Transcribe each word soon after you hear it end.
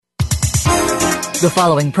The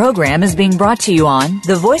following program is being brought to you on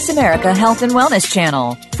the Voice America Health and Wellness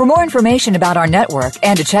Channel. For more information about our network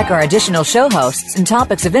and to check our additional show hosts and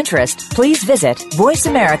topics of interest, please visit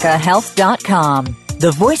voiceamericahealth.com.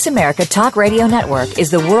 The Voice America Talk Radio Network is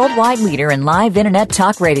the worldwide leader in live Internet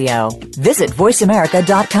talk radio. Visit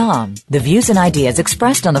voiceamerica.com. The views and ideas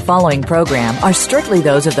expressed on the following program are strictly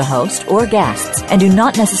those of the host or guests and do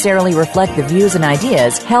not necessarily reflect the views and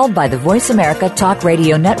ideas held by the Voice America Talk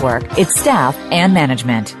Radio Network, its staff, and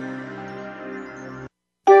management.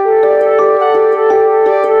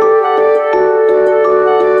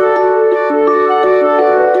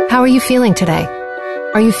 How are you feeling today?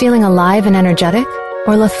 Are you feeling alive and energetic?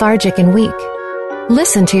 Or lethargic and weak?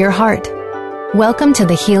 Listen to your heart. Welcome to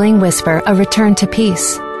the Healing Whisper, a return to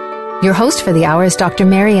peace. Your host for the hour is Dr.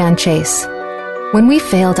 Marianne Chase. When we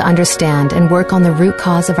fail to understand and work on the root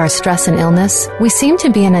cause of our stress and illness, we seem to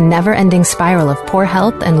be in a never-ending spiral of poor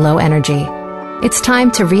health and low energy. It's time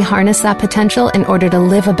to reharness that potential in order to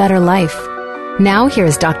live a better life. Now,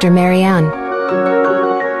 here's Dr. Marianne.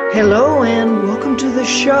 Hello and welcome to the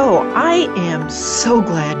show. I am so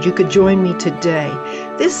glad you could join me today.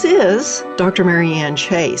 This is Dr. Marianne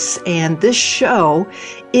Chase, and this show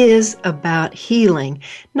is about healing,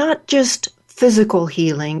 not just physical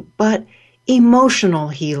healing, but emotional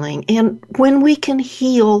healing. And when we can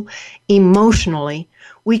heal emotionally,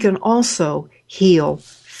 we can also heal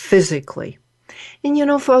physically. And you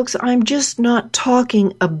know, folks, I'm just not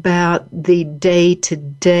talking about the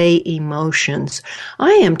day-to-day emotions.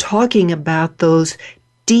 I am talking about those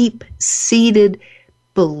deep-seated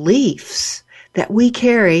beliefs that we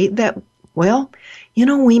carry that, well, you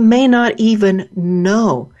know, we may not even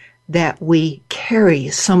know that we carry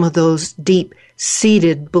some of those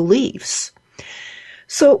deep-seated beliefs.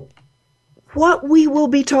 So what we will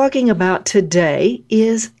be talking about today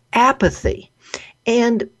is apathy.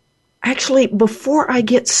 And actually, before I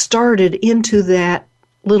get started into that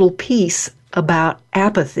little piece about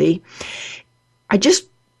apathy, I just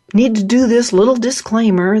need to do this little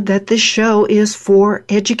disclaimer that this show is for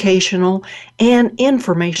educational and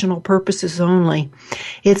informational purposes only.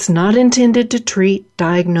 It's not intended to treat,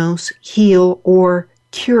 diagnose, heal, or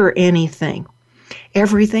cure anything.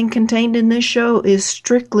 Everything contained in this show is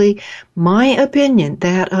strictly my opinion,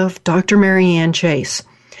 that of Dr. Marianne Chase.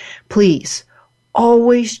 Please,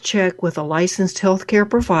 always check with a licensed healthcare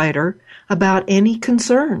provider about any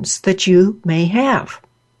concerns that you may have.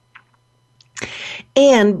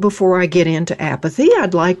 And before I get into apathy,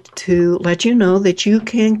 I'd like to let you know that you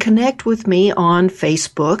can connect with me on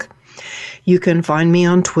Facebook. You can find me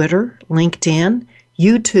on Twitter, LinkedIn,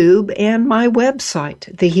 YouTube, and my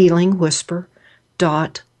website,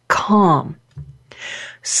 thehealingwhisper.com.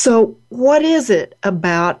 So what is it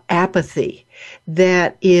about apathy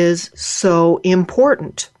that is so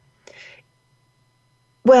important?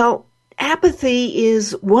 Well, apathy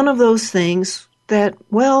is one of those things that,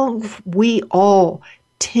 well, we all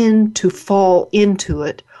tend to fall into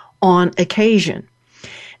it on occasion.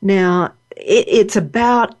 Now, it's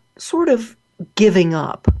about sort of giving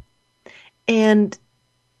up. And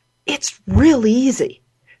it's really easy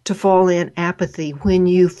to fall in apathy when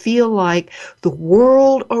you feel like the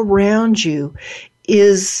world around you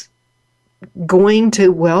is going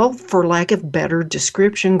to, well, for lack of better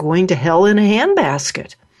description, going to hell in a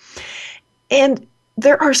handbasket. And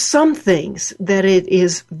there are some things that it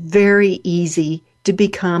is very easy to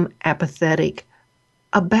become apathetic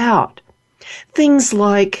about. Things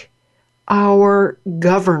like our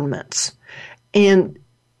governments and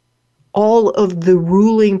all of the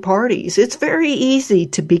ruling parties. It's very easy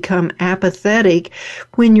to become apathetic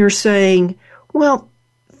when you're saying, well,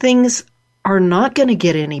 things are not going to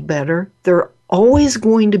get any better. They're always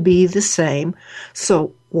going to be the same.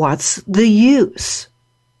 So what's the use?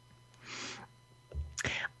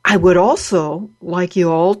 I would also like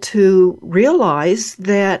you all to realize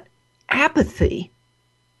that apathy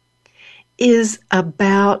is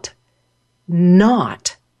about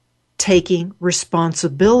not taking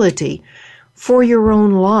responsibility for your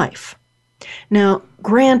own life. Now,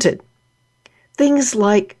 granted, things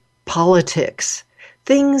like politics,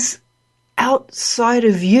 things outside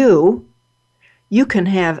of you, you can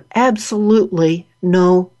have absolutely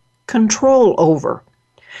no control over.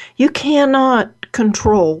 You cannot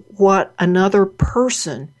control what another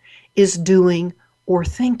person is doing or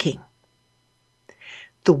thinking.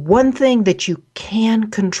 The one thing that you can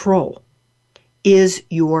control is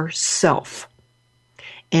yourself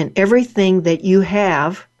and everything that you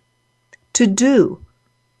have to do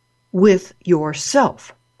with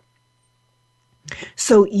yourself.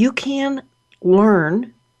 So you can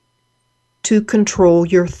learn to control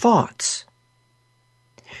your thoughts.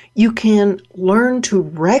 You can learn to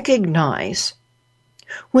recognize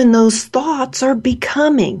when those thoughts are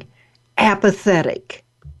becoming apathetic.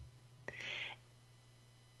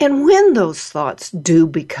 And when those thoughts do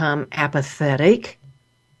become apathetic,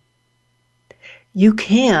 you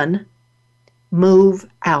can move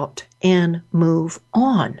out and move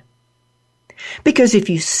on. Because if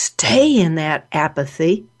you stay in that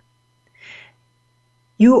apathy,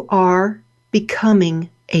 you are becoming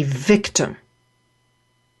a victim.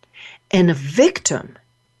 And a victim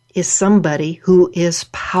is somebody who is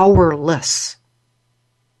powerless.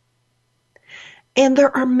 And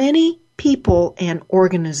there are many people and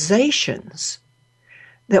organizations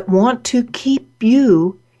that want to keep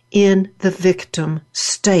you in the victim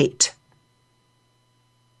state.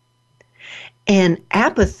 And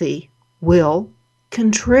apathy will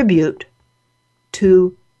contribute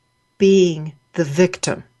to being the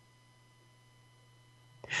victim.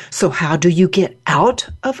 So how do you get out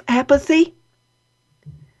of apathy?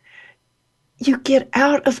 You get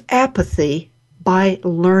out of apathy by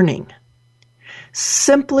learning.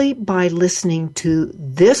 Simply by listening to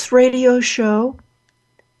this radio show,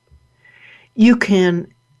 you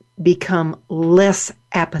can become less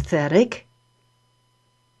apathetic.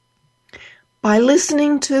 By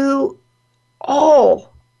listening to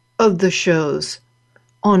all of the shows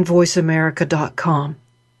on voiceamerica.com.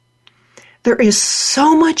 There is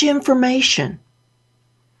so much information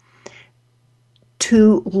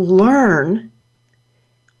to learn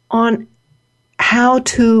on how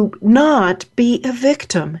to not be a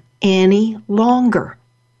victim any longer.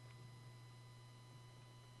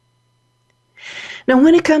 Now,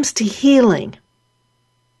 when it comes to healing,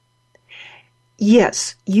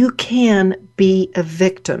 yes, you can be a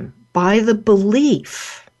victim by the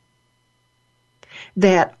belief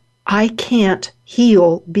that I can't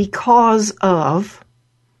heal because of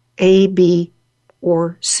A, B,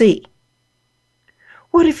 or C.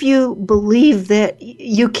 What if you believe that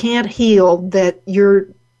you can't heal, that your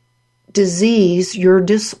disease, your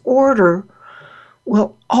disorder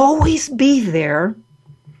will always be there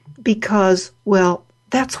because, well,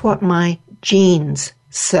 that's what my genes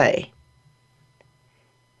say?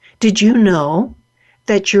 Did you know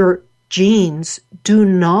that your genes do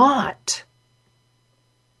not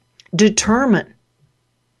determine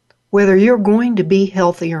whether you're going to be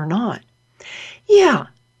healthy or not? Yeah,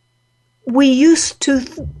 we used to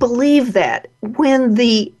believe that when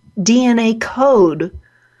the DNA code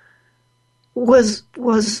was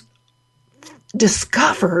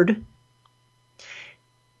discovered.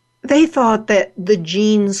 They thought that the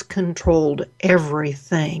genes controlled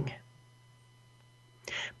everything.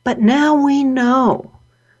 But now we know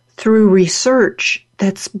through research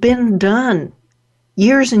that's been done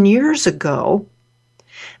years and years ago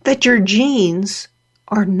that your genes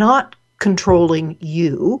are not controlling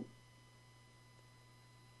you,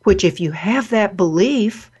 which if you have that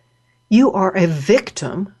belief, you are a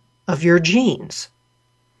victim of your genes.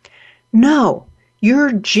 No,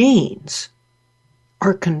 your genes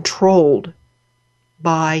are controlled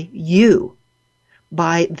by you,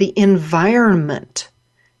 by the environment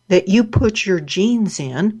that you put your genes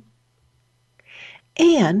in,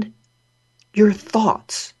 and your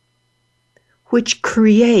thoughts, which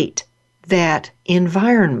create that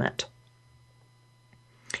environment.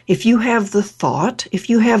 If you have the thought, if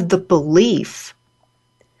you have the belief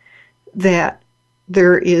that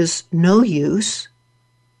there is no use,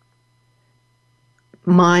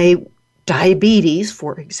 my diabetes,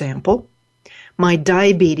 for example, my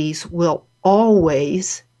diabetes will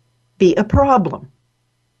always be a problem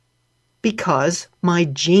because my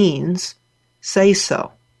genes say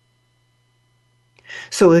so.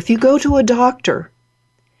 So if you go to a doctor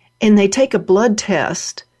and they take a blood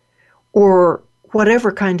test or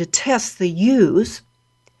whatever kind of test they use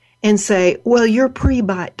and say, well, you're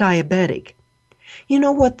pre-diabetic, you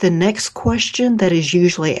know what the next question that is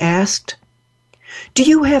usually asked? Do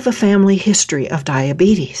you have a family history of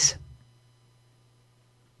diabetes?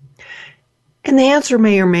 And the answer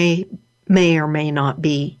may or may not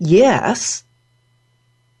be yes,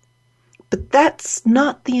 but that's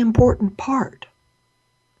not the important part.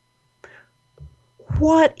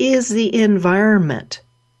 What is the environment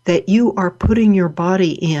that you are putting your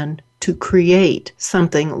body in to create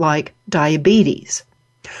something like diabetes?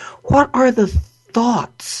 What are the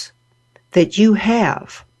thoughts that you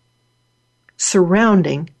have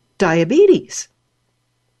surrounding diabetes?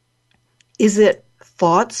 Is it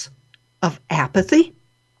thoughts of apathy?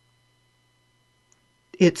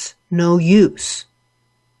 It's no use.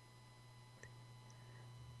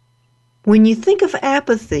 When you think of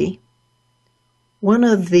apathy, one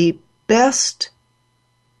of the best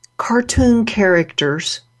cartoon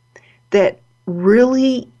characters that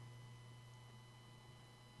really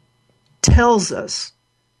tells us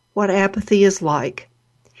what apathy is like.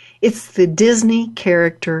 It's the Disney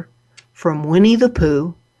character from Winnie the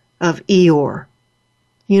Pooh of Eeyore.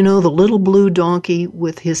 You know, the little blue donkey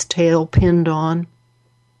with his tail pinned on.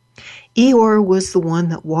 Eeyore was the one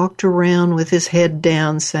that walked around with his head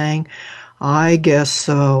down saying, "I guess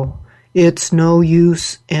so. It's no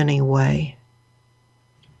use anyway."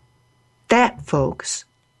 That, folks,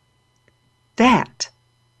 that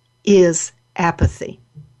is apathy.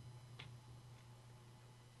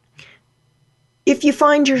 If you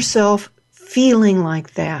find yourself feeling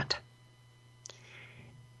like that,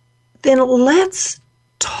 then let's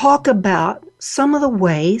talk about some of the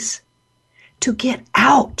ways to get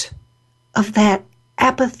out of that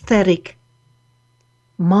apathetic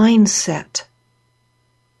mindset.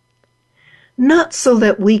 Not so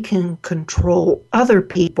that we can control other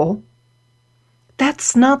people.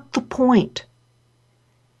 That's not the point.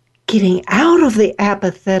 Getting out of the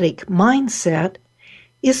apathetic mindset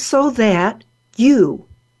is so that you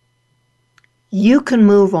can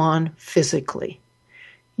move on physically.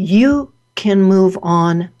 You can move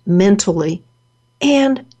on mentally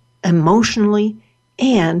and emotionally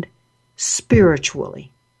and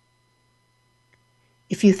spiritually.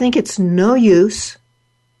 If you think it's no use,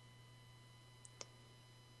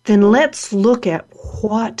 then let's look at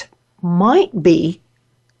what might be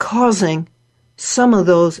causing some of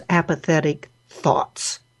those apathetic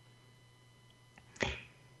thoughts.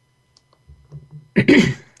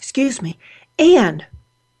 Excuse me. And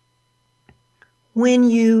when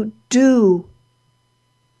you do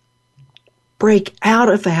break out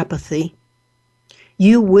of apathy,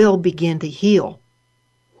 you will begin to heal.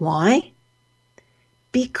 Why?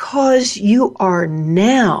 Because you are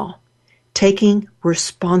now taking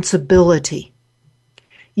responsibility.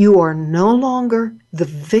 You are no longer the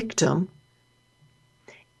victim,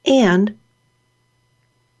 and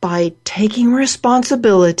by taking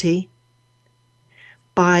responsibility,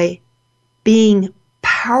 by being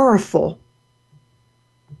powerful,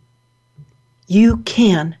 you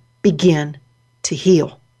can begin to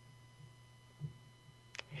heal.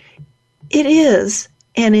 It is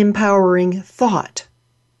an empowering thought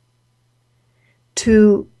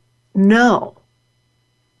to know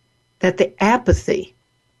that the apathy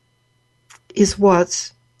is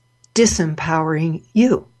what's disempowering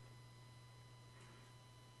you.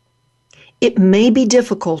 It may be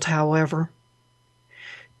difficult, however,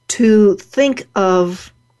 to think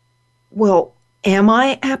of, well, am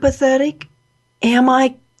I apathetic? Am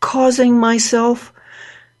I causing myself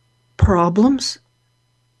problems?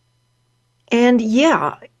 And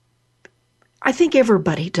yeah, I think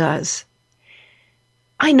everybody does.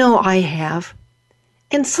 I know I have.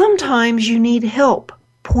 And sometimes you need help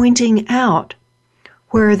pointing out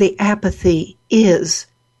where the apathy is.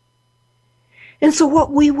 And so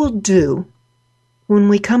what we will do when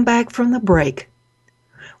we come back from the break,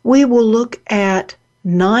 we will look at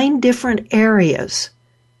 9 different areas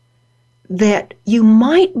that you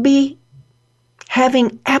might be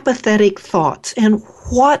having apathetic thoughts and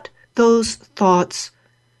what those thoughts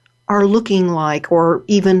are looking like or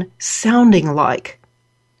even sounding like.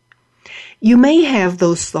 You may have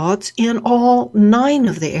those thoughts in all 9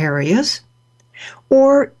 of the areas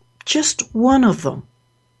or just one of them.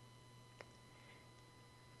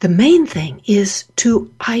 The main thing is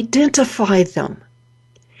to identify them.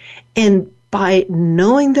 And by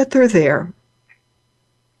knowing that they're there,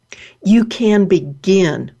 you can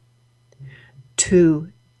begin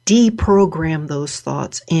to deprogram those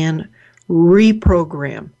thoughts and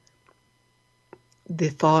reprogram the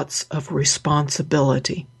thoughts of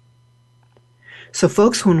responsibility. So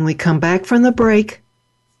folks, when we come back from the break,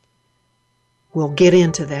 we'll get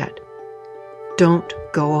into that. Don't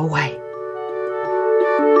go away.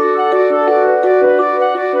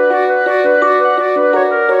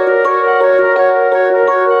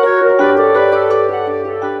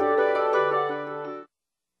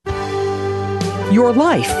 Your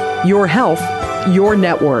life, your health, your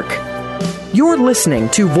network. You're listening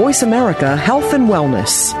to Voice America Health and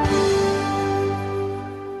Wellness.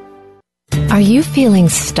 Are you feeling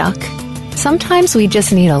stuck? Sometimes we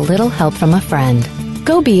just need a little help from a friend.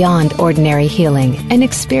 Go beyond ordinary healing and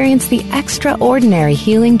experience the extraordinary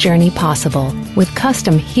healing journey possible with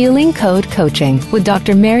custom Healing Code Coaching with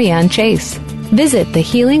Dr. Marianne Chase. Visit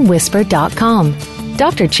thehealingwhisper.com.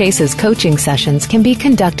 Dr. Chase's coaching sessions can be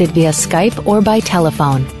conducted via Skype or by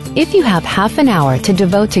telephone. If you have half an hour to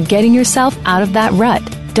devote to getting yourself out of that rut,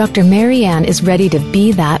 Dr. Marianne is ready to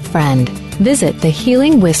be that friend. Visit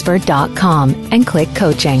thehealingwhisper.com and click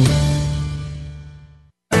coaching.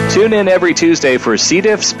 Tune in every Tuesday for C.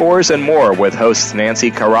 diff, spores, and more with hosts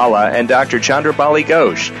Nancy Kerala and Dr. Chandrabali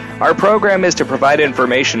Ghosh. Our program is to provide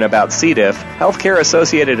information about C. diff,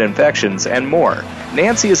 healthcare-associated infections, and more.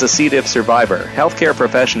 Nancy is a C. diff survivor, healthcare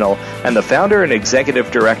professional, and the founder and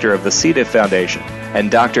executive director of the C. diff Foundation.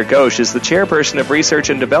 And Dr. Ghosh is the chairperson of research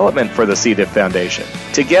and development for the C. diff Foundation.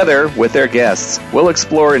 Together, with their guests, we'll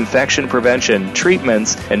explore infection prevention,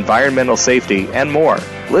 treatments, environmental safety, and more.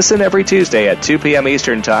 Listen every Tuesday at 2 p.m.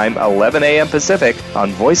 Eastern Time, 11 a.m. Pacific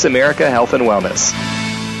on Voice America Health and Wellness.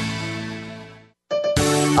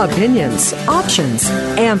 Opinions, options,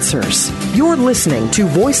 answers. You're listening to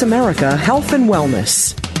Voice America Health and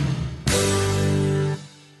Wellness.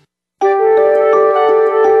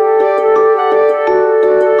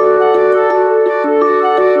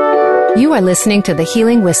 You are listening to The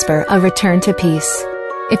Healing Whisper, A Return to Peace.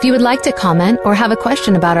 If you would like to comment or have a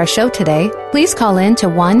question about our show today, please call in to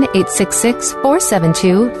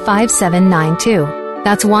 1-866-472-5792.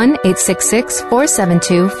 That's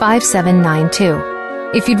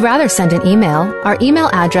 1-866-472-5792. If you'd rather send an email, our email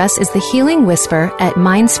address is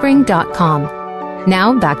thehealingwhisper@mindspring.com.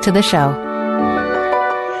 Now back to the show.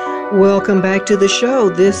 Welcome back to the show.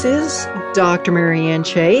 This is Dr. Marianne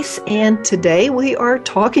Chase, and today we are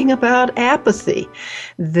talking about apathy,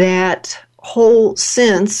 that whole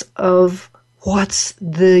sense of what's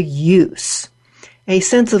the use, a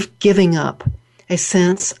sense of giving up, a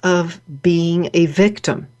sense of being a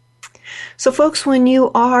victim. So folks, when you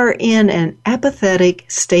are in an apathetic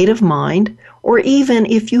state of mind, or even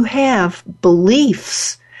if you have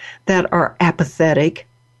beliefs that are apathetic,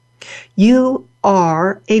 you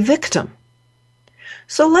are a victim.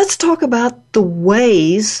 So let's talk about the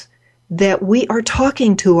ways that we are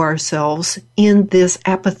talking to ourselves in this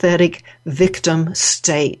apathetic victim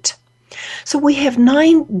state. So we have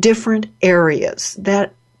 9 different areas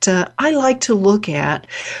that I like to look at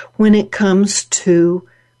when it comes to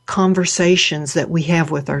conversations that we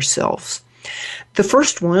have with ourselves. The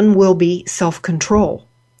first one will be self-control.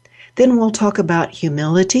 Then we'll talk about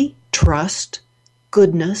humility, trust,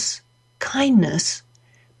 goodness, kindness,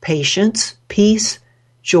 patience, peace,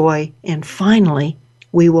 joy, and finally,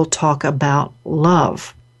 we will talk about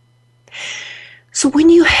love. So when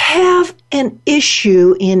you have an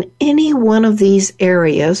issue in any one of these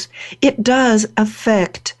areas, it does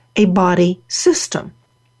affect a body system.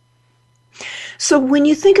 So when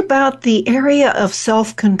you think about the area of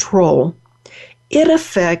self-control, it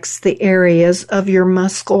affects the areas of your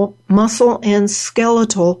muscle and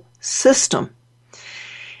skeletal system.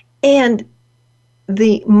 And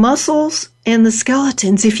the muscles and the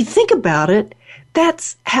skeletons, if you think about it,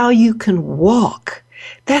 that's how you can walk.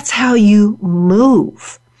 That's how you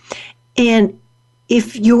move. And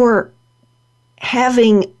if you're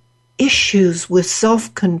having issues with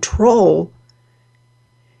self-control,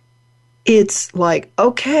 it's like,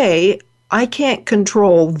 okay, I can't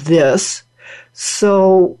control this,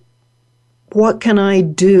 so what can I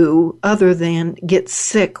do other than get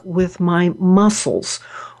sick with my muscles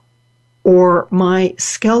or my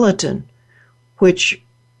skeleton, which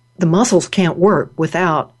the muscles can't work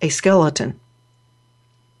without a skeleton.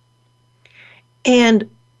 And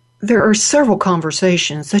there are several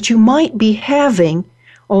conversations that you might be having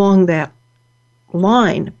along that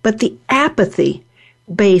line, but the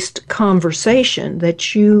apathy-based conversation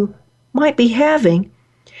that you might be having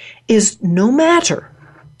is no matter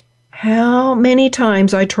how many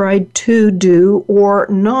times I tried to do or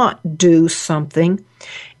not do something,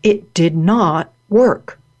 it did not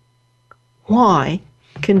work. Why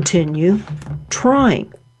continue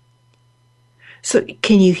trying? So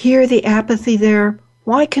can you hear the apathy there?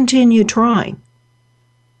 Why continue trying?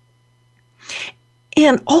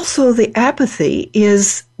 And also the apathy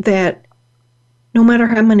is that no matter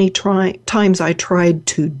how many times I tried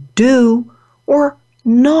to do or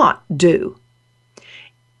not do,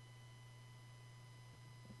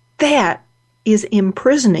 that is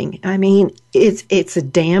imprisoning. I mean, it's a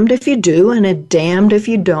damned if you do and a damned if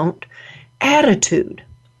you don't attitude.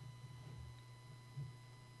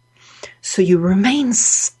 So you remain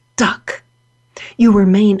stuck. You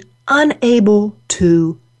remain unable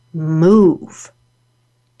to move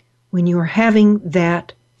when you are having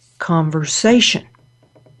that conversation.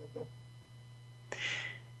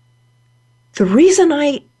 The reason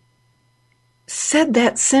I said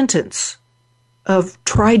that sentence of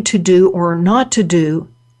tried to do or not to do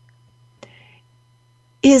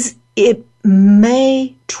is it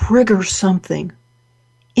may trigger something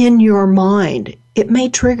in your mind. It may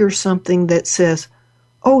trigger something that says,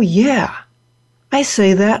 oh yeah, I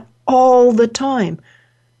say that all the time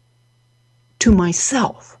to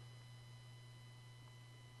myself.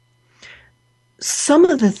 some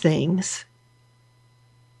of the things,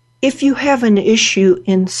 if you have an issue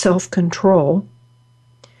in self-control,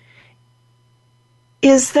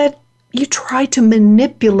 is that you try to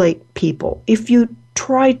manipulate people. If you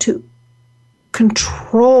try to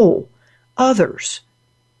control others,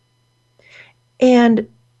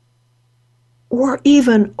 or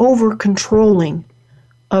even over-controlling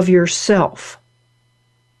of yourself.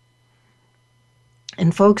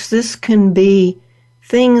 And folks, this can be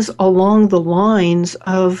things along the lines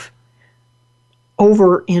of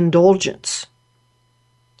overindulgence.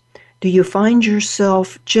 Do you find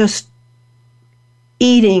yourself just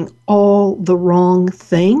eating all the wrong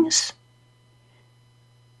things?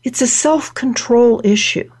 It's a self-control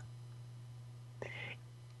issue.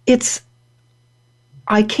 It's,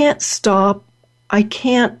 I can't stop. I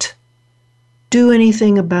can't do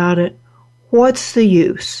anything about it. What's the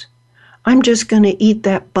use? I'm just going to eat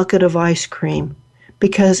that bucket of ice cream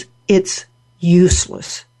because it's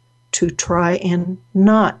useless to try and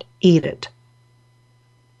not eat it.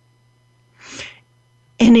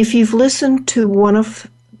 And if you've listened to one of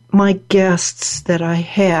my guests that I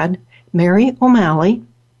had, Mary O'Malley,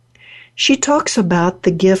 she talks about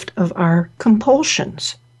the gift of our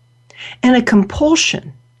compulsions. And a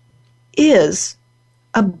compulsion is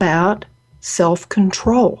about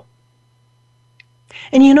self-control.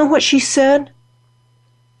 And you know what she said?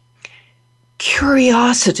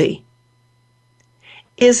 Curiosity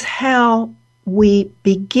is how we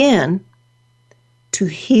begin to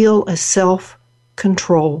heal a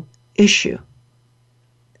self-control issue.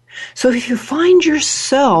 So if you find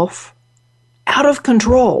yourself out of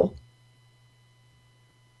control,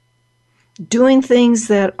 doing things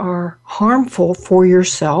that are harmful for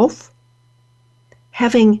yourself,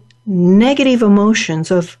 having negative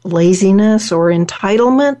emotions of laziness or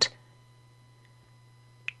entitlement,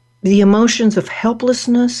 the emotions of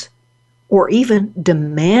helplessness, or even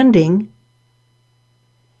demanding,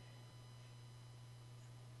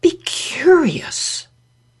 be curious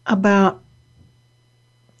about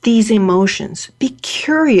these emotions. Be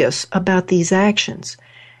curious about these actions.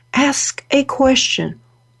 Ask a question.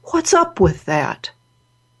 What's up with that?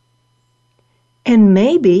 And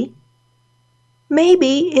maybe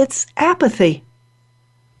it's apathy.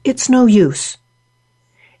 It's no use.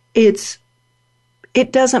 It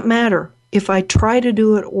doesn't matter if I try to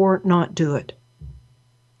do it or not do it.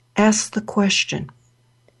 Ask the question.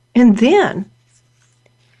 And then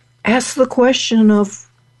ask the question of,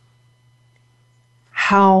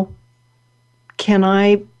 how can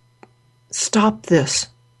I stop this?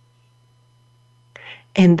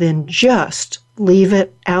 And then just leave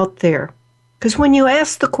it out there. Because when you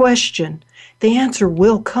ask the question, the answer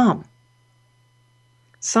will come.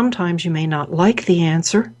 Sometimes you may not like the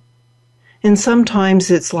answer. And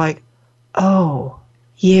sometimes it's like, oh,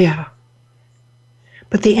 yeah.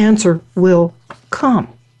 But the answer will come.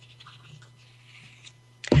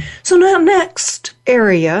 So now next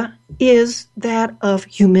area is that of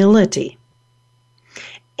humility.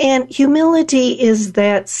 And humility is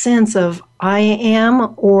that sense of I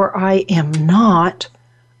am or I am not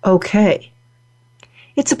okay.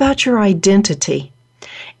 It's about your identity.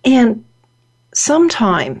 And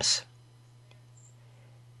sometimes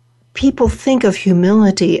people think of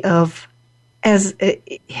humility as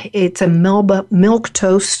it's a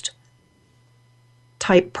milquetoast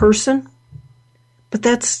type person, but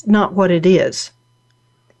that's not what it is.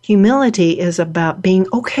 Humility is about being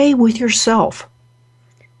okay with yourself,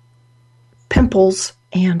 pimples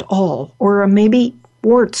and all, or maybe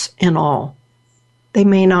warts and all. They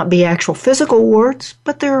may not be actual physical warts,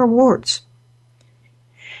 but there are warts.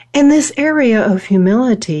 And this area of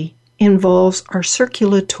humility involves our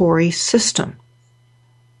circulatory system,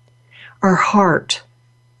 our heart,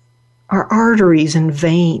 our arteries and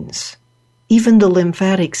veins, even the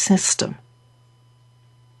lymphatic system.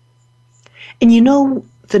 And you know,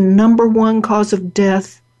 the number one cause of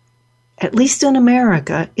death, at least in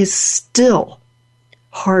America, is still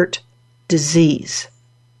heart disease.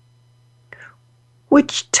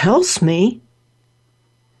 Which tells me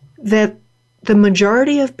that the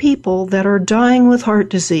majority of people that are dying with heart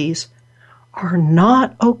disease are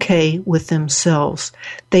not okay with themselves.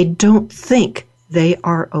 They don't think they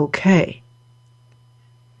are okay.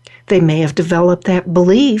 They may have developed that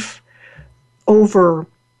belief over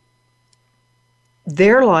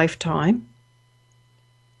their lifetime,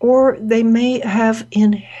 or they may have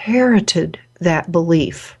inherited that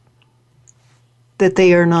belief that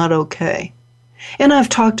they are not okay. And I've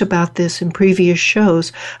talked about this in previous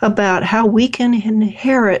shows about how we can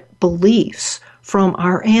inherit beliefs from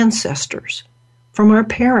our ancestors, from our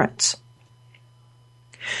parents.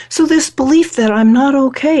 So this belief that I'm not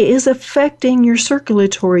okay is affecting your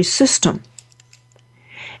circulatory system.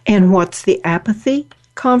 And what's the apathy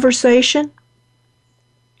conversation?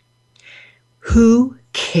 Who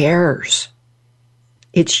cares?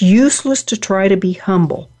 It's useless to try to be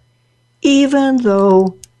humble, even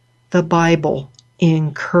though the Bible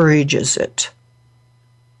encourages it.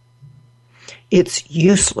 It's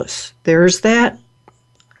useless. There's that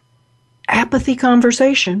apathy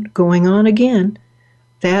conversation going on again,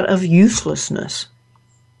 that of uselessness.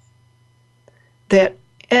 That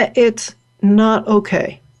it's not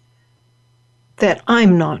okay. That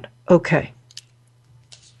I'm not okay.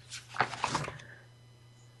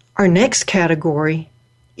 Our next category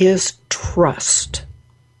is trust.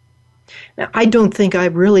 Now, I don't think I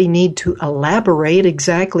really need to elaborate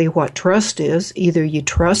exactly what trust is. Either you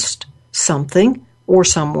trust something or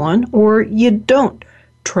someone, or you don't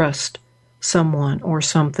trust someone or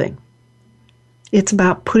something. It's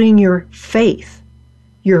about putting your faith,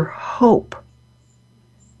 your hope,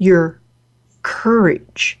 your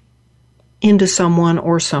courage into someone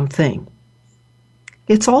or something.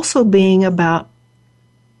 It's also being about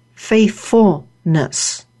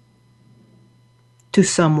faithfulness to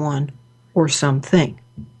someone or something.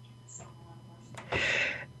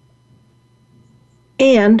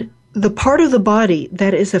 And the part of the body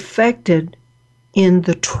that is affected in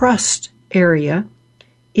the trust area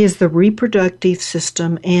is the reproductive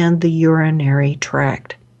system and the urinary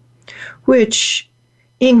tract, which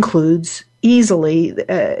includes easily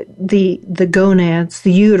the gonads,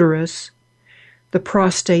 the uterus, the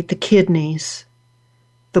prostate, the kidneys,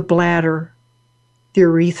 the bladder, the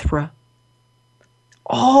urethra.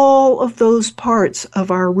 All of those parts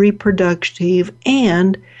of our reproductive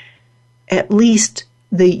and at least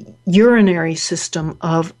the urinary system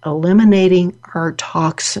of eliminating our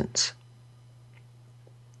toxins.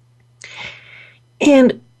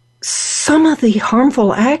 And some of the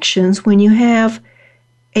harmful actions when you have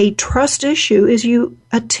a trust issue is you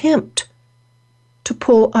attempt to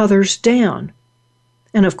pull others down.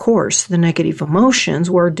 And of course, the negative emotions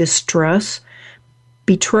were distress,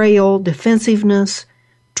 betrayal, defensiveness,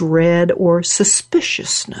 dread, or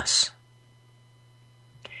suspiciousness.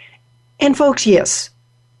 And folks, yes,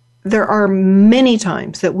 there are many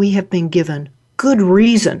times that we have been given good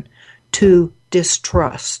reason to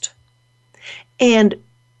distrust. And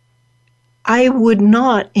I would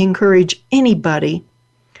not encourage anybody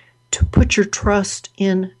to put your trust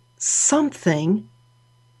in something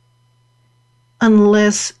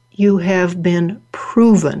unless you have been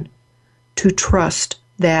proven to trust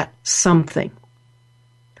that something.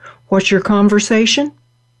 What's your conversation?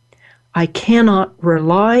 I cannot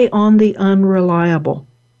rely on the unreliable.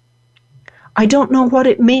 I don't know what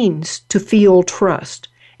it means to feel trust,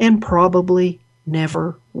 and probably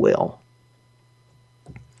never will.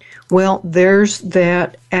 Well, there's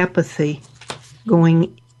that apathy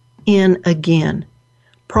going in again.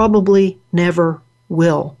 Probably never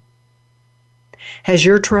will. Has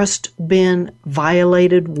your trust been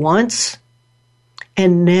violated once,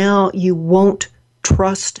 and now you won't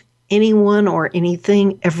trust anyone or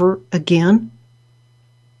anything ever again?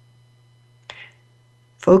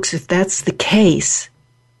 Folks, if that's the case,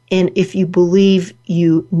 and if you believe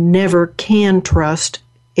you never can trust,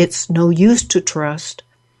 it's no use to trust,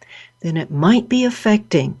 then it might be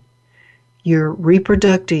affecting your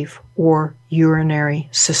reproductive or urinary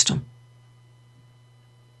system.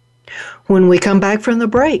 When we come back from the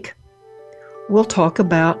break, we'll talk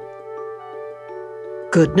about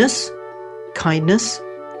goodness, kindness,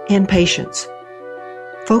 and patience.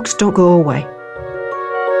 Folks, don't go away.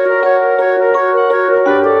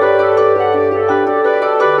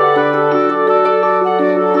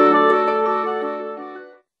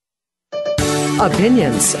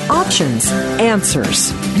 Opinions, options,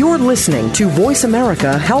 answers. You're listening to Voice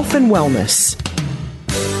America Health and Wellness.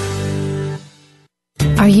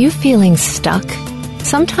 Are you feeling stuck?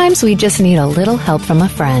 Sometimes we just need a little help from a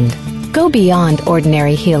friend. Go beyond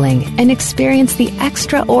ordinary healing and experience the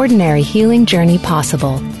extraordinary healing journey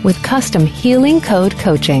possible with custom Healing Code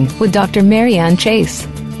Coaching with Dr. Marianne Chase.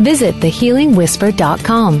 Visit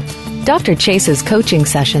thehealingwhisper.com. Dr. Chase's coaching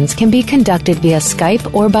sessions can be conducted via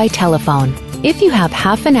Skype or by telephone. If you have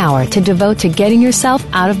half an hour to devote to getting yourself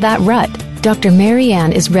out of that rut, Dr.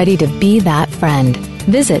 Marianne is ready to be that friend.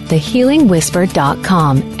 Visit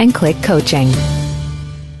thehealingwhisper.com and click coaching.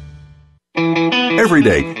 Every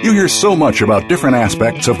day, you hear so much about different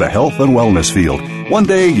aspects of the health and wellness field. One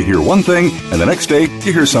day, you hear one thing, and the next day,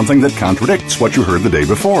 you hear something that contradicts what you heard the day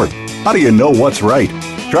before. How do you know what's right?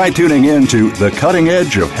 Try tuning in to The Cutting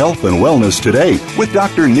Edge of Health and Wellness today with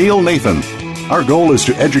Dr. Neil Nathan. Our goal is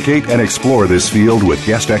to educate and explore this field with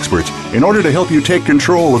guest experts in order to help you take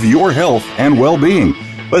control of your health and well-being.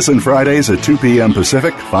 Listen Fridays at 2 p.m.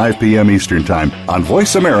 Pacific, 5 p.m. Eastern Time on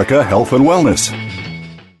Voice America Health and Wellness.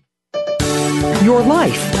 Your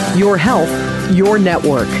life, your health, your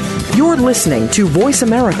network. You're listening to Voice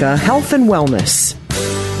America Health and Wellness.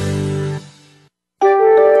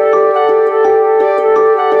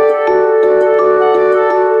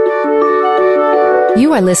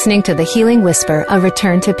 You are listening to The Healing Whisper, A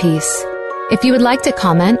Return to Peace. If you would like to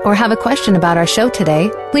comment or have a question about our show today,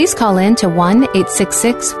 please call in to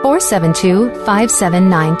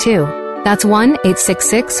 1-866-472-5792. That's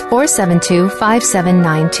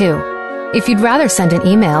 1-866-472-5792. If you'd rather send an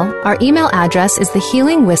email, our email address is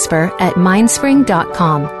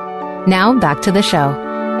thehealingwhisper@mindspring.com. Now back to the show.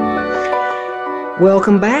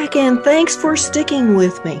 Welcome back, and thanks for sticking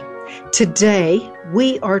with me. Today,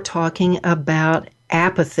 we are talking about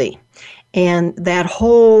apathy and that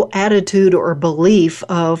whole attitude or belief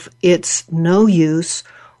of it's no use,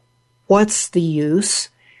 what's the use,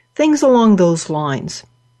 things along those lines.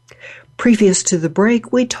 Previous to the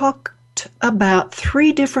break, we talked about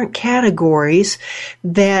 3 different categories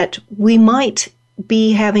that we might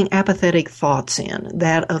be having apathetic thoughts in.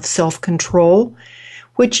 That of self-control,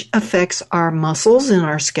 which affects our muscles and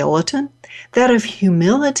our skeleton. That of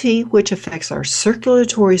humility, which affects our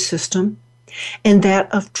circulatory system. And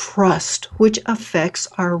that of trust, which affects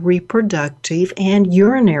our reproductive and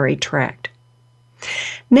urinary tract.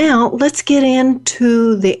 Now, let's get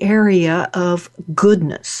into the area of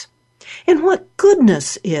goodness. And what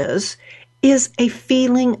goodness is a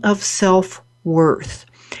feeling of self-worth.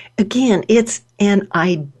 Again, it's an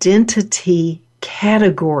identity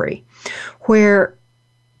category where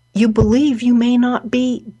you believe you may not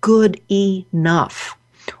be good enough,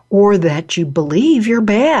 or that you believe you're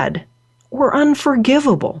bad or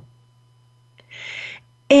unforgivable.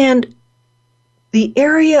 And the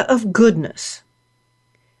area of goodness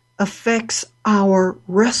affects our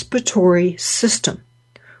respiratory system,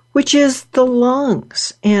 which is the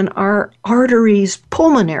lungs and our arteries,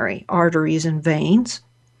 pulmonary arteries and veins,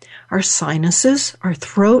 our sinuses, our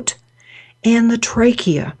throat, and the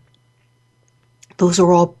trachea. Those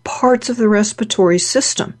are all parts of the respiratory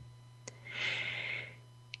system.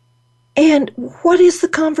 And what is the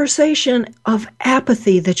conversation of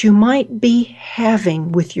apathy that you might be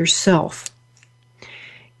having with yourself?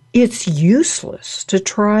 It's useless to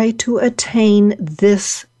try to attain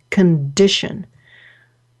this condition.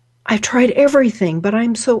 I've tried everything, but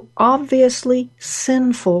I'm so obviously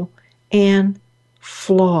sinful and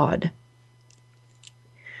flawed.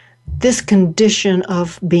 This condition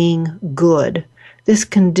of being good, this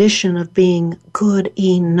condition of being good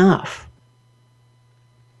enough.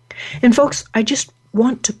 And folks, I just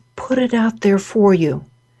want to put it out there for you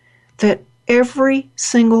that every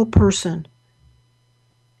single person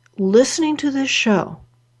listening to this show,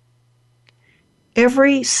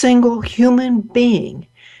 every single human being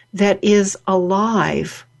that is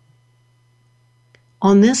alive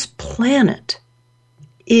on this planet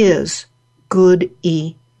is good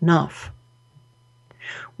enough.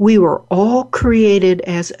 We were all created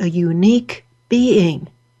as a unique being,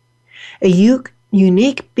 a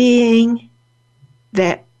unique being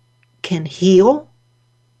that can heal,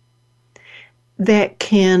 that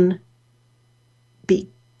can be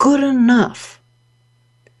good enough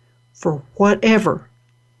for whatever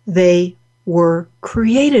they were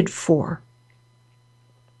created for.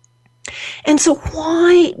 And so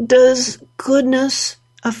why does goodness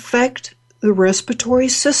affect the respiratory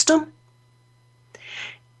system?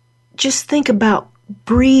 Just think about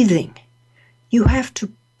breathing. You have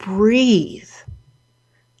to breathe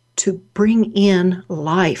to bring in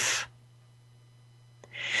life.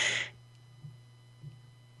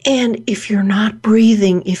 And if you're not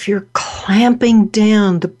breathing, if you're clamping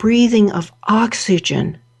down the breathing of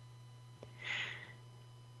oxygen,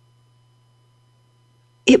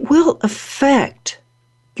 it will affect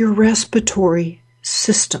your respiratory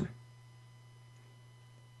system.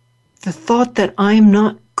 The thought that I'm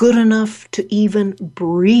not good enough to even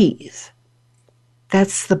breathe,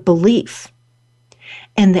 that's the belief.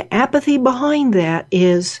 And the apathy behind that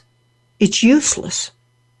is it's useless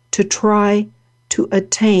to try to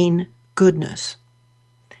attain goodness.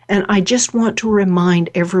 And I just want to remind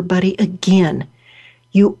everybody again,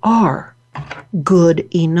 you are good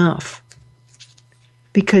enough.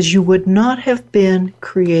 Because you would not have been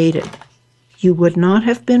created, you would not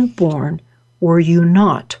have been born were you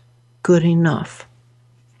not good enough.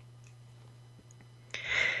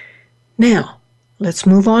 Now, let's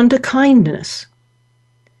move on to kindness.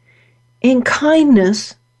 And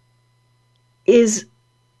kindness is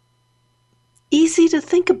easy to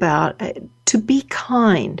think about, to be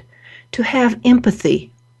kind, to have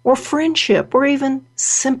empathy or friendship or even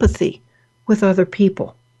sympathy with other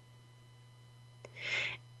people.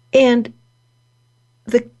 And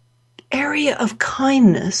the area of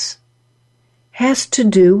kindness has to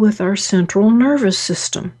do with our central nervous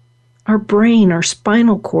system, our brain, our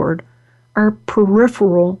spinal cord, our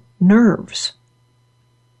peripheral nerves.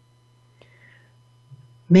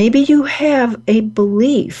 Maybe you have a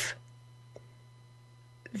belief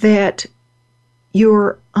that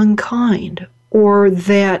you're unkind, or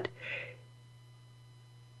that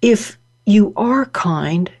if you are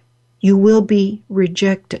kind, you will be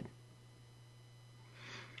rejected.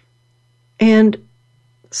 And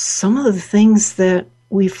some of the things that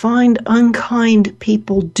we find unkind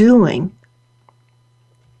people doing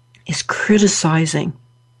is criticizing.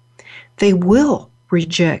 They will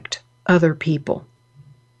reject other people,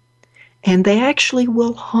 and they actually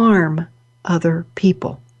will harm other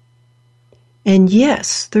people. And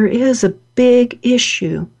yes, there is a big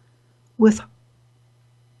issue with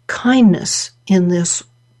kindness in this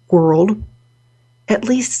world. At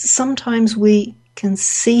least sometimes we can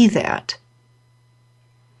see that.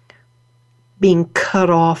 Being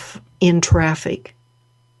cut off in traffic.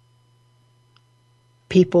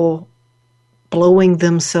 People blowing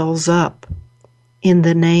themselves up in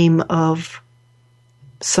the name of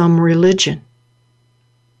some religion.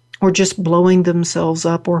 Or just blowing themselves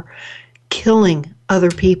up or killing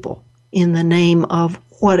other people in the name of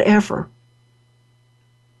whatever.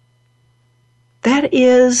 That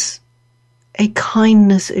is a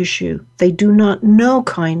kindness issue. They do not know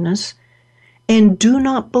kindness and do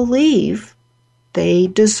not believe they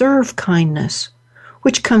deserve kindness,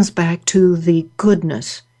 which comes back to the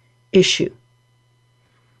goodness issue.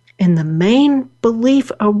 And the main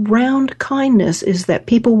belief around kindness is that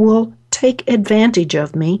people will take advantage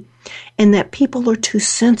of me and that people are too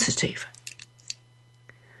sensitive.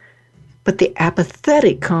 But the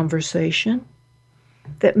apathetic conversation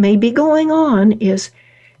that may be going on is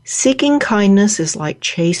seeking kindness is like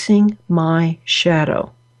chasing my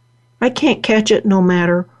shadow. I can't catch it no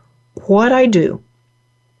matter what I do.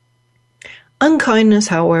 Unkindness,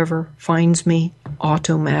 however, finds me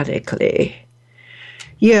automatically.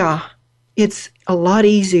 Yeah, it's a lot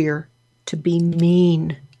easier to be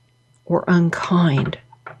mean or unkind,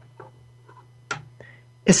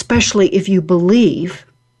 especially if you believe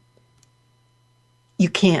you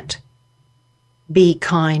can't be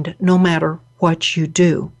kind no matter what you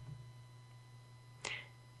do.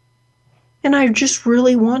 And I just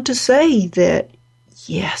really want to say that,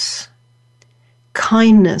 yes,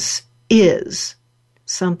 kindness is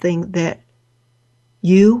something that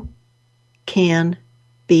you can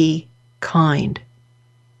be kind.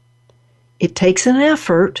 It takes an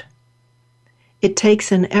effort. It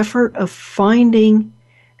takes an effort of finding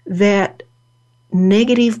that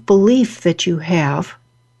negative belief that you have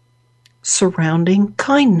surrounding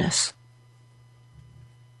kindness.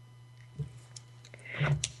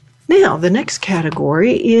 Now, the next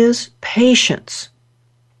category is patience.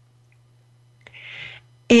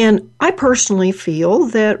 And I personally feel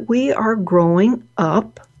that we are growing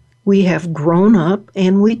up, we have grown up,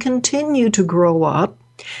 and we continue to grow up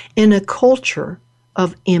in a culture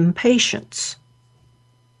of impatience.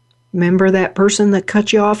 Remember that person that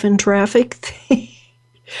cut you off in traffic?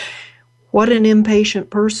 What an impatient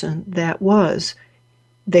person that was.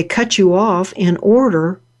 They cut you off in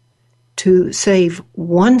order to save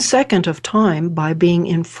 1 second of time by being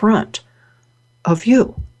in front of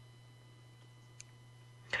you.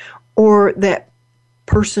 Or that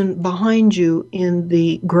person behind you in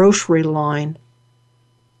the grocery line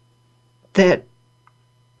that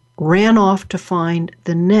ran off to find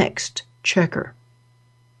the next checker.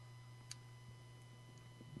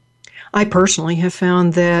 I personally have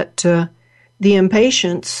found that the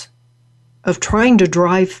impatience of trying to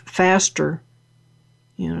drive faster,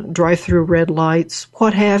 drive through red lights,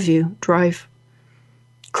 what have you, drive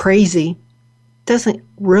crazy, doesn't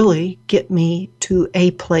really get me to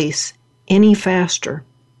a place any faster,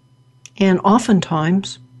 and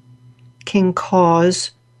oftentimes can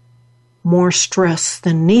cause more stress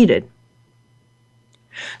than needed.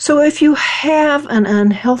 So if you have an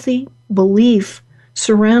unhealthy belief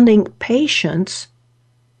surrounding patience,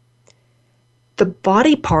 the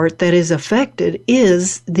body part that is affected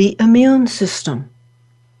is the immune system.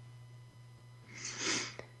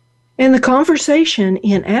 And the conversation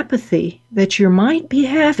in apathy that you might be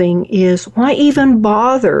having is, why even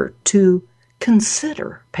bother to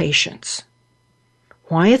consider patience?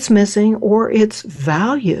 Why it's missing or its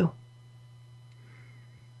value?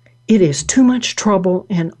 it is too much trouble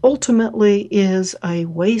and ultimately is a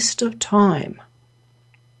waste of time.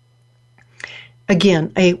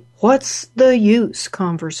 Again, a what's the use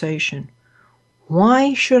conversation.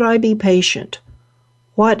 Why should I be patient?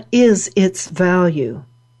 What is its value?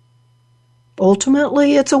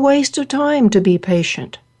 Ultimately, it's a waste of time to be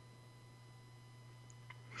patient.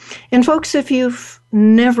 And folks, if you've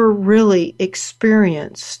never really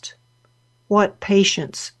experienced what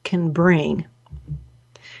patience can bring,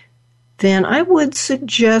 then I would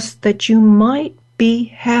suggest that you might be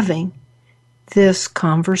having this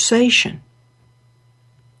conversation.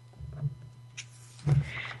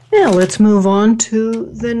 Now let's move on to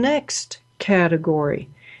the next category,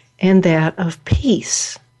 and that of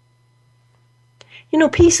peace. You know,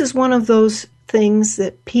 peace is one of those things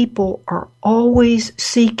that people are always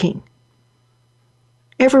seeking.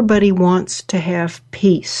 Everybody wants to have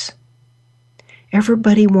peace.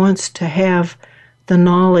 Everybody wants to have the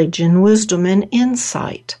knowledge and wisdom and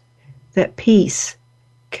insight that peace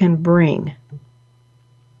can bring.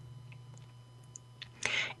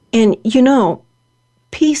 And you know,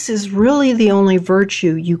 peace is really the only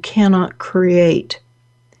virtue you cannot create.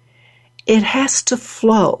 It has to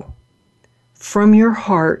flow from your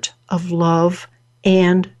heart of love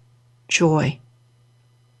and joy.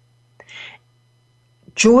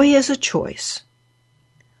 Joy is a choice.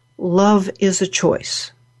 Love is a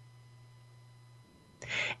choice.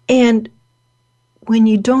 And when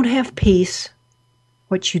you don't have peace,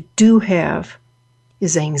 what you do have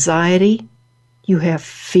is anxiety, you have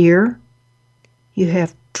fear, you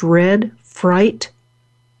have dread, fright,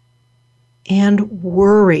 and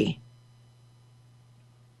worry.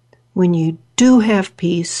 When you do have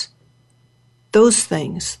peace, those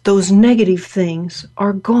things, those negative things,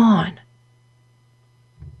 are gone.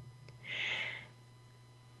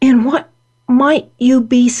 And what might you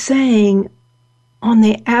be saying on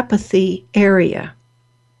the apathy area?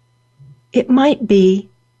 It might be,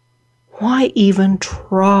 why even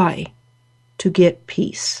try to get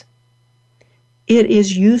peace? It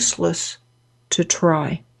is useless to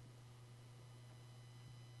try.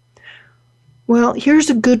 Well, here's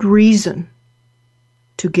a good reason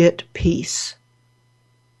to get peace.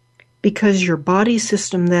 Because your body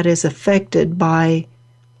system that is affected by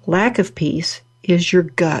lack of peace is your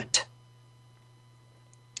gut,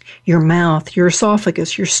 your mouth, your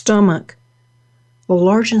esophagus, your stomach, the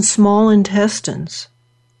large and small intestines,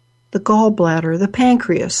 the gallbladder, the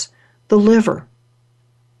pancreas, the liver.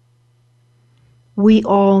 We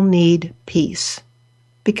all need peace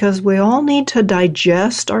because we all need to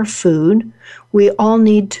digest our food. We all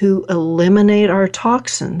need to eliminate our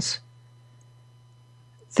toxins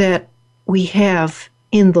that we have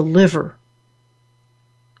in the liver.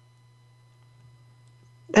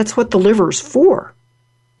 That's what the liver's for,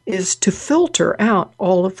 is to filter out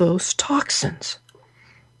all of those toxins.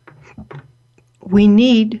 We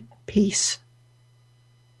need peace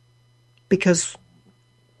because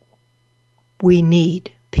we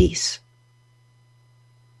need peace.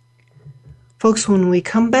 Folks, when we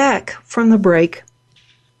come back from the break,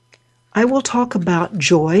 I will talk about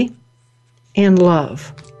joy and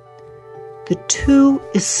love, the two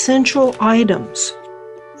essential items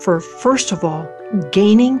for, first of all,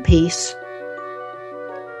 gaining peace,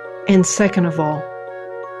 and second of all,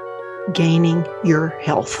 gaining your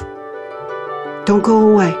health. Don't go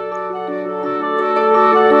away.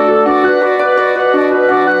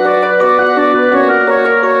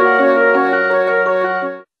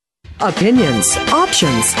 Opinions,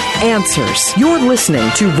 options, answers. You're listening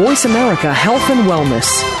to Voice America Health and Wellness.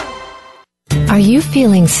 Are you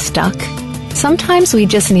feeling stuck? Sometimes we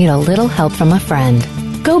just need a little help from a friend.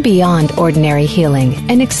 Go beyond ordinary healing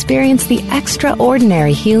and experience the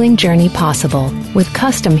extraordinary healing journey possible with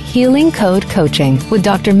custom Healing Code Coaching with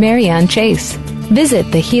Dr. Marianne Chase. Visit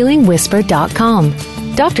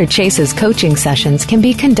thehealingwhisper.com. Dr. Chase's coaching sessions can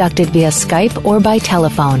be conducted via Skype or by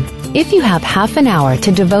telephone. If you have half an hour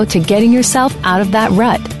to devote to getting yourself out of that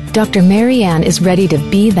rut, Dr. Marianne is ready to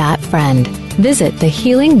be that friend. Visit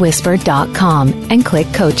thehealingwhisper.com and click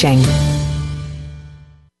coaching.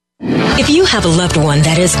 If you have a loved one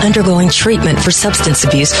that is undergoing treatment for substance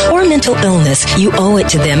abuse or mental illness, you owe it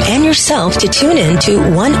to them and yourself to tune in to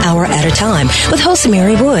 1 Hour at a Time with host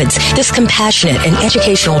Mary Woods. This compassionate and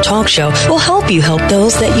educational talk show will help you help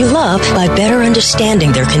those that you love by better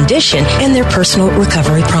understanding their condition and their personal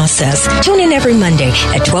recovery process. Tune in every Monday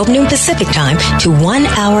at 12 noon Pacific Time to 1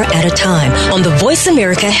 Hour at a Time on the Voice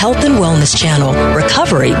America Health and Wellness channel.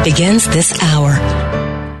 Recovery begins this hour.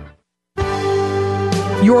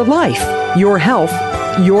 Your life, your health,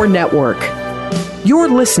 your network. You're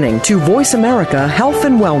listening to Voice America Health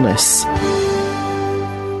and Wellness.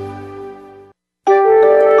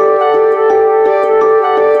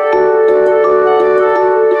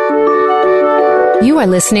 You are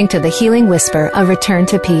listening to The Healing Whisper, A Return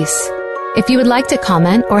to Peace. If you would like to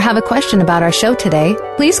comment or have a question about our show today,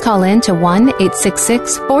 please call in to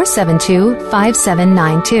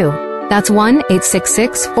 1-866-472-5792. That's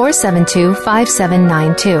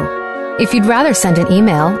 1-866-472-5792. If you'd rather send an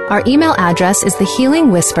email, our email address is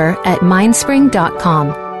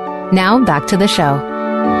thehealingwhisper@mindspring.com. Now back to the show.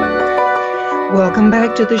 Welcome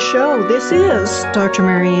back to the show. This is Dr.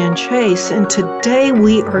 Marianne Chase, and today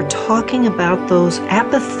we are talking about those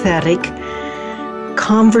apathetic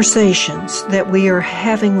conversations that we are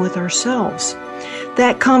having with ourselves.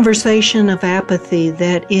 That conversation of apathy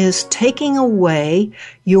that is taking away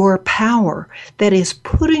your power, that is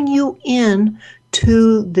putting you in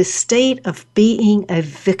to the state of being a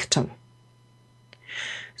victim.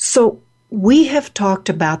 So we have talked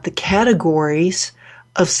about the categories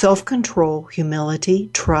of self-control, humility,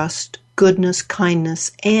 trust, goodness,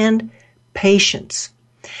 kindness, and patience.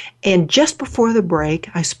 And just before the break,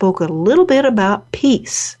 I spoke a little bit about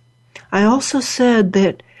peace. I also said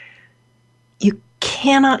that you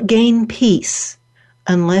cannot gain peace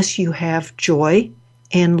unless you have joy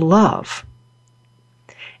and love.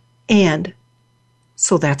 And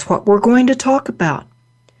so that's what we're going to talk about.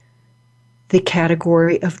 The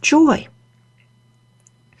category of joy.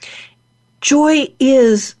 Joy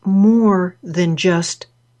is more than just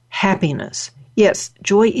happiness. Yes,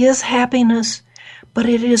 joy is happiness, but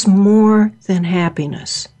it is more than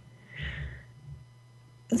happiness.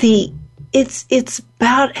 It's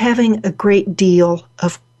about having a great deal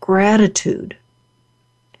of gratitude.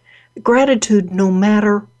 Gratitude no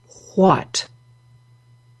matter what.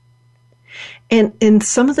 And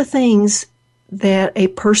some of the things that a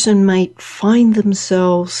person might find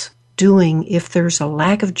themselves doing if there's a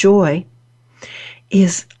lack of joy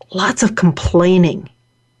is lots of complaining,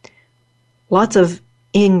 lots of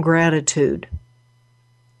ingratitude.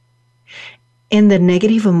 And the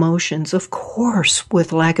negative emotions, of course,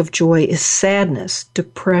 with lack of joy is sadness,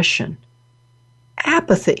 depression,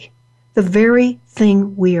 apathy, the very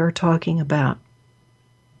thing we are talking about.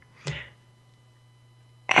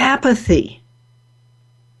 Apathy.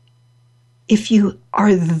 If you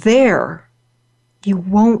are there, you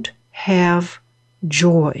won't have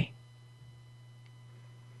joy.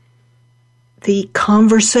 The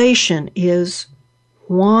conversation is,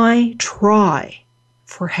 why try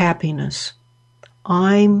for happiness?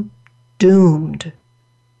 I'm doomed.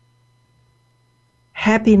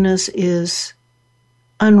 Happiness is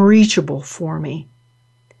unreachable for me.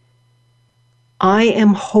 I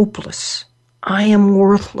am hopeless. I am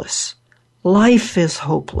worthless. Life is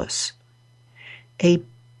hopeless. A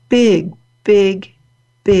big, big,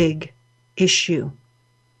 big issue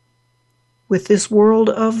with this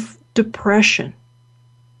world of depression.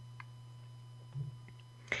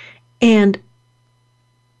 And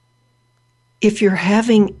if you're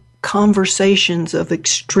having conversations of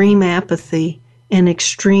extreme apathy and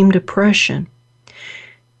extreme depression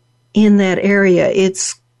in that area,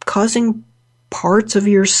 it's causing parts of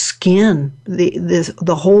your skin,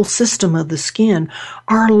 the whole system of the skin,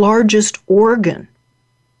 our largest organ.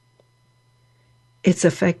 It's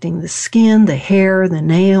affecting the skin, the hair, the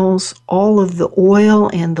nails, all of the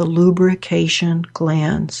oil and the lubrication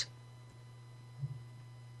glands.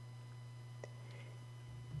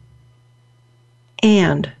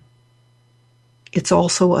 And it's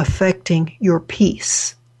also affecting your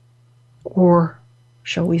peace, or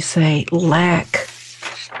shall we say, lack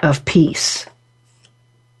of peace.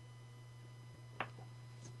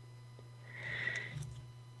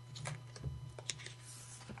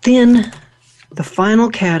 Then the final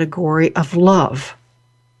category of love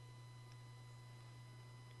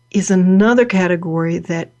is another category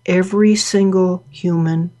that every single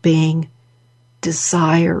human being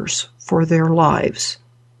desires for their lives,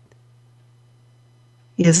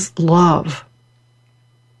 is love.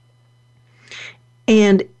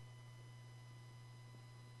 And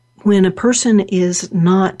when a person is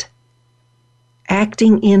not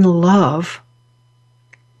acting in love,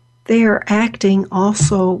 they are acting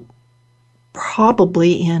also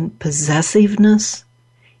probably in possessiveness,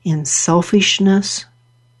 in selfishness.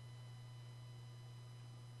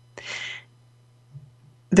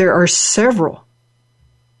 There are several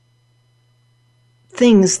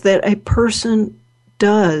things that a person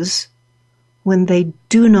does when they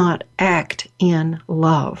do not act in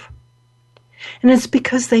love. And it's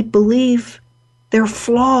because they believe they're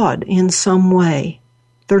flawed in some way.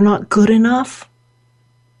 They're not good enough,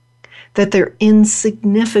 that they're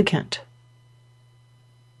insignificant,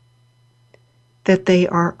 that they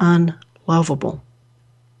are unlovable.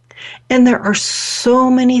 And there are so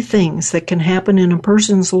many things that can happen in a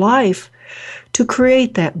person's life to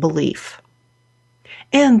create that belief.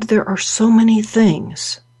 And there are so many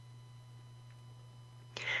things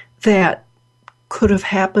that could have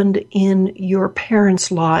happened in your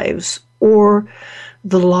parents' lives or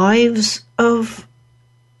the lives of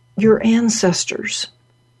your ancestors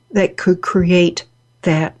that could create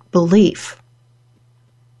that belief.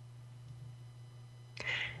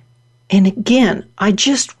 And again, I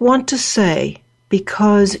just want to say,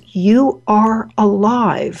 because you are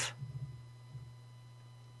alive,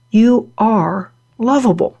 you are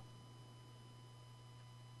lovable.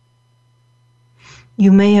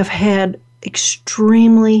 You may have had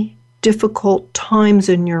extremely difficult times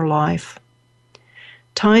in your life,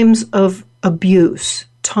 times of abuse,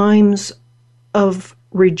 times of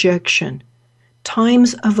rejection,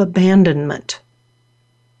 times of abandonment.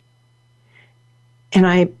 And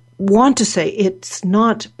I want to say it's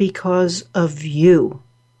not because of you.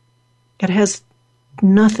 It has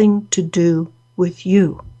nothing to do with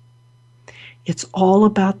you. It's all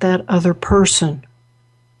about that other person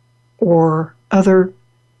or other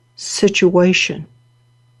situation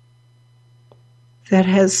that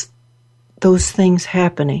has those things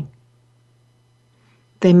happening.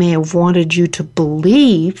 They may have wanted you to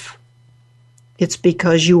believe it's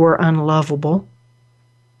because you were unlovable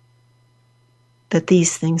that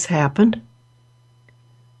these things happened,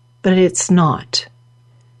 but it's not.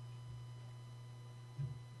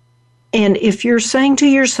 And if you're saying to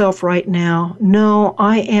yourself right now, no,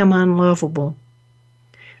 I am unlovable,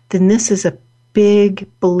 then this is a big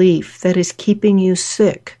belief that is keeping you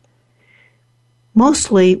sick,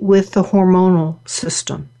 mostly with the hormonal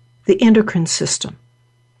system, the endocrine system,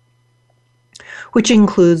 which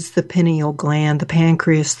includes the pineal gland, the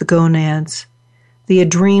pancreas, the gonads, the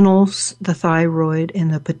adrenals, the thyroid,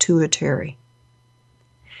 and the pituitary.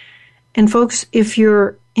 And folks, if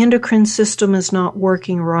your endocrine system is not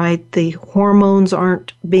working right, the hormones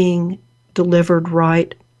aren't being delivered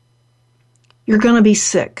right, you're going to be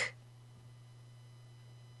sick.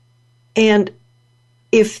 And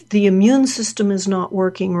if the immune system is not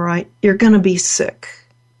working right, you're going to be sick.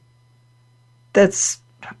 That's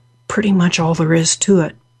pretty much all there is to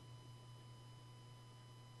it.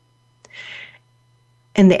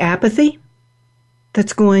 And the apathy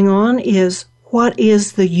that's going on is, what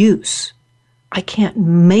is the use? I can't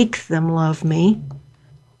make them love me.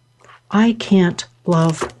 I can't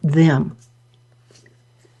love them.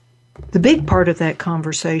 The big part of that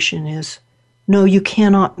conversation is, no, you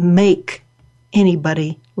cannot make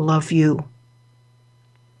anybody love you.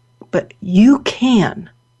 But you can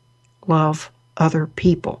love other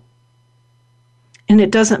people. And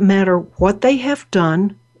it doesn't matter what they have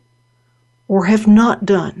done or have not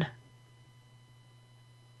done.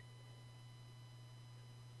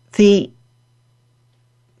 The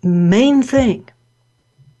main thing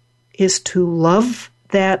is to love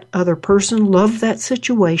that other person, love that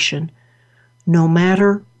situation, no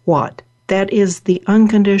matter what. That is the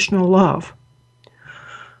unconditional love.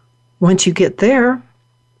 Once you get there,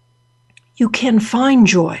 you can find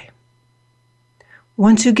joy.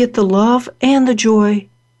 Once you get the love and the joy,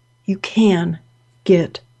 you can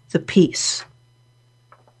get the peace.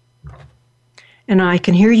 And I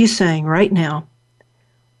can hear you saying right now,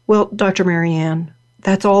 well, Dr. Marianne,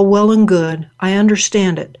 that's all well and good. I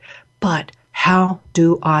understand it. But how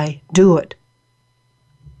do I do it?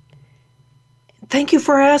 Thank you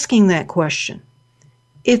for asking that question.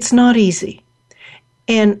 It's not easy.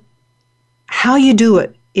 And how you do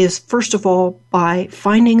it is, first of all, by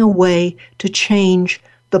finding a way to change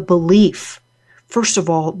the belief, first of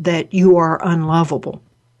all, that you are unlovable.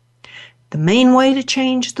 The main way to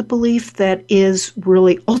change the belief that is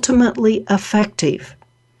really ultimately effective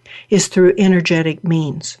is through energetic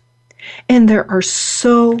means. And there are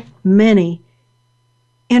so many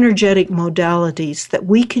energetic modalities that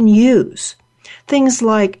we can use. Things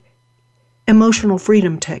like emotional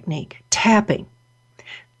freedom technique, tapping.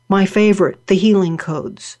 My favorite, the healing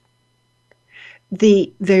codes.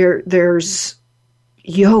 There's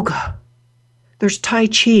yoga. There's Tai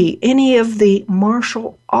Chi. Any of the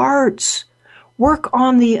martial arts work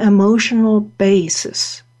on the emotional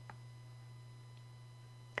basis.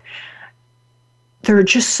 There are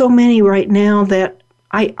just so many right now that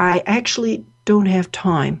I actually don't have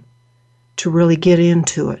time to really get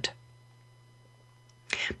into it.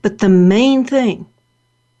 But the main thing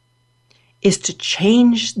is to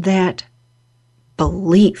change that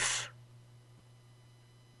belief.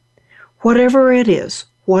 Whatever it is,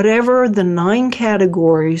 whatever the 9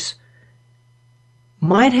 categories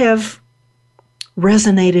might have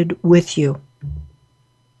resonated with you.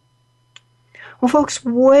 Well, folks,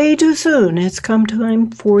 way too soon. It's come time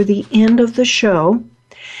for the end of the show.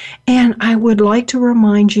 And I would like to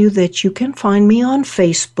remind you that you can find me on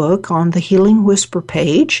Facebook on the Healing Whisper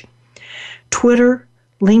page, Twitter,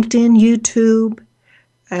 LinkedIn, YouTube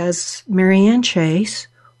as Marianne Chase,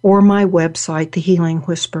 or my website,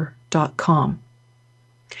 thehealingwhisper.com.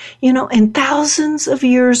 You know, and thousands of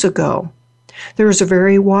years ago, there was a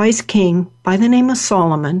very wise king by the name of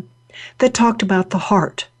Solomon that talked about the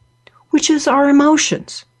heart, which is our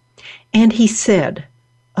emotions. And he said,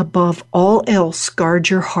 above all else, guard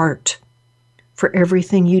your heart, for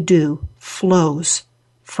everything you do flows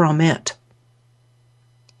from it.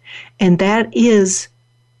 And that is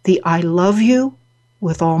the I love you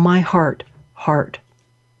with all my heart.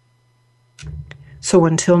 So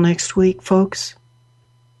until next week, folks,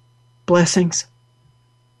 blessings.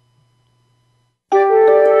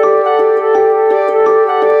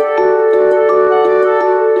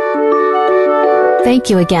 Thank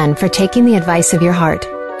you again for taking the advice of your heart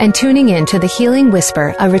and tuning in to the Healing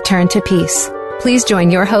Whisper, A Return to Peace. Please join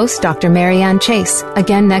your host, Dr. Marianne Chase,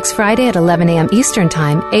 again next Friday at 11 a.m. Eastern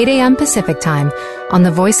Time, 8 a.m. Pacific Time on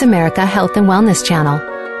the Voice America Health and Wellness Channel.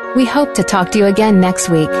 We hope to talk to you again next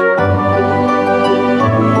week.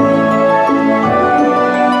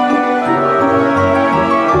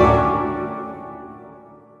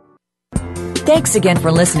 Thanks again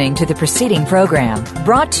for listening to the preceding program,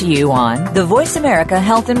 brought to you on the Voice America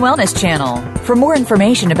Health and Wellness Channel. For more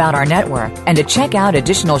information about our network and to check out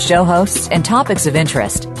additional show hosts and topics of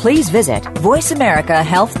interest, please visit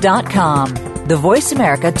voiceamericahealth.com. The Voice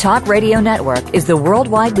America Talk Radio Network is the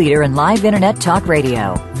worldwide leader in live Internet talk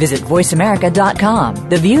radio. Visit voiceamerica.com.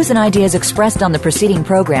 The views and ideas expressed on the preceding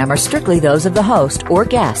program are strictly those of the host or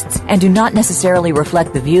guests and do not necessarily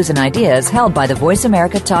reflect the views and ideas held by the Voice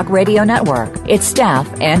America Talk Radio Network, its staff,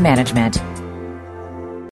 and management.